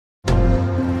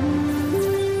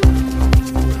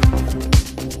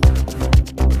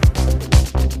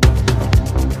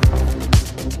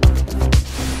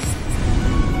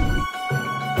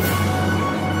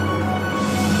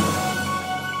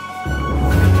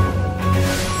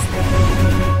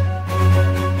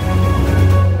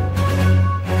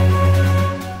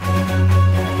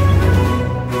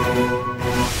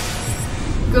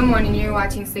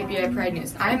watching Sleepy Pride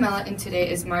News. I'm Ella and today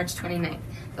is March 29th,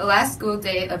 the last school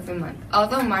day of the month.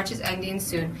 Although March is ending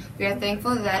soon, we are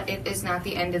thankful that it is not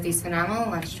the end of these phenomenal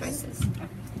lunch choices.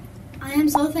 I am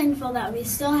so thankful that we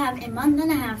still have a month and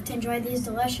a half to enjoy these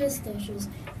delicious dishes.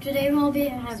 Today we'll be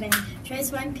having Choice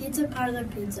 1 Pizza Parlor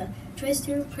Pizza, Choice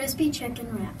 2 Crispy Chicken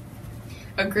Wrap.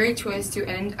 A great choice to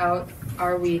end out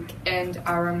our week and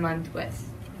our month with.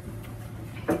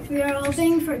 We are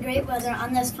hoping for great weather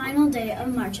on this final day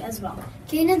of March as well.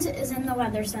 Cadence is in the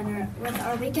Weather Center with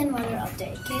our weekend weather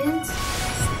update. Cadence?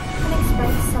 We can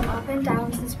expect some up and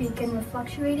downs this weekend with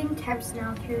fluctuating temps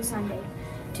now through Sunday.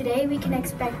 Today we can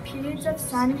expect periods of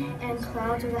sun and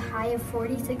clouds with a high of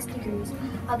 46 degrees.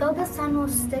 Although the sun will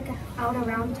stick out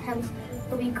around temps, it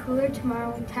will be cooler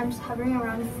tomorrow with temps hovering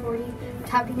around 40,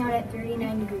 topping out at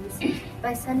 39 degrees.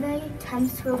 By Sunday,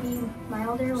 temps will be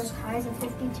milder with highs of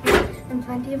 52 and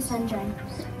plenty of sunshine.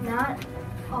 Not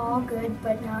all good,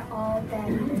 but not all bad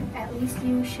either. At least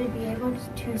you should be able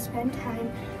to spend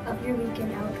time of your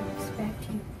weekend outdoors. Back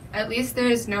to you. At least there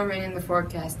is no rain in the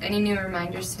forecast. Any new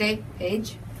reminders today,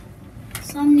 Paige?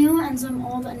 Some new and some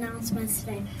old announcements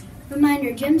today.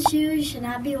 Reminder, gym shoes should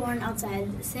not be worn outside.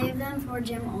 Save them for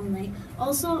gym only.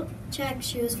 Also, check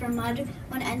shoes for mud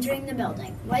when entering the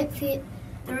building. Wipe feet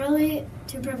thoroughly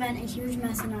to prevent a huge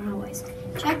mess in our hallways.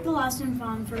 Check the lost and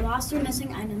found for lost or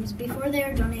missing items before they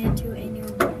are donated to a new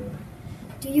home.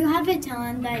 Do you have a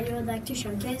talent that you would like to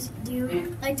showcase? Do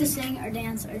you like to sing or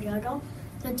dance or juggle?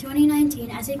 The 2019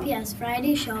 SAPS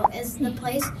Friday Show is the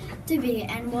place to be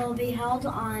and will be held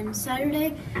on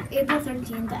Saturday, April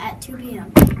 13th at 2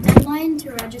 p.m. Deadline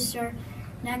to register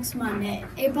next Monday,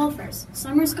 April 1st.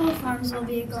 Summer school forms will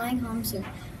be going home soon.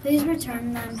 Please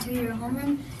return them to your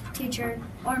homeroom teacher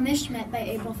or Ms. Schmidt by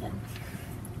April 5th.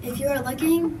 If you are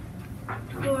looking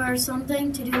for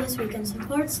something to do this weekend,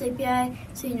 support Sleepy Eye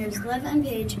seniors Liv and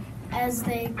Paige as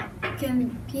they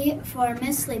compete for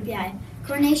Miss Sleepy Eye.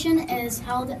 Coronation is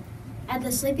held at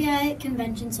the Sleepy Eye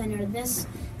Convention Center this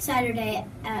Saturday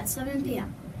at 7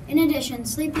 p.m. In addition,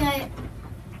 Sleepy Eye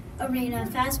Arena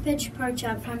Fast Pitch Pork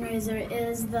Chop fundraiser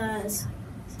is this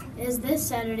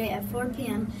Saturday at 4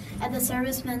 p.m. at the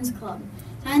Servicemen's Club.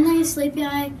 Finally, Sleepy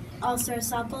Eye All-Star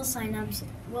softball signups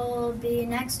will be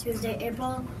next Tuesday,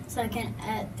 April 2nd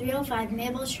at 305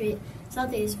 Maple Street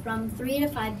Southeast from 3 to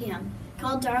 5 p.m.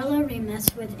 Call Darla Remus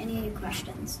with any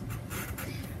questions.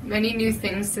 Many new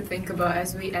things to think about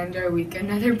as we end our week.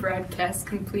 Another broadcast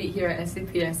complete here at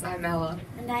SAPS. I'm Ella.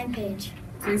 And I'm Paige.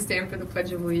 Please stand for the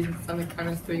Pledge of Allegiance on the count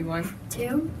of 3. 1,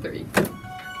 2, 3.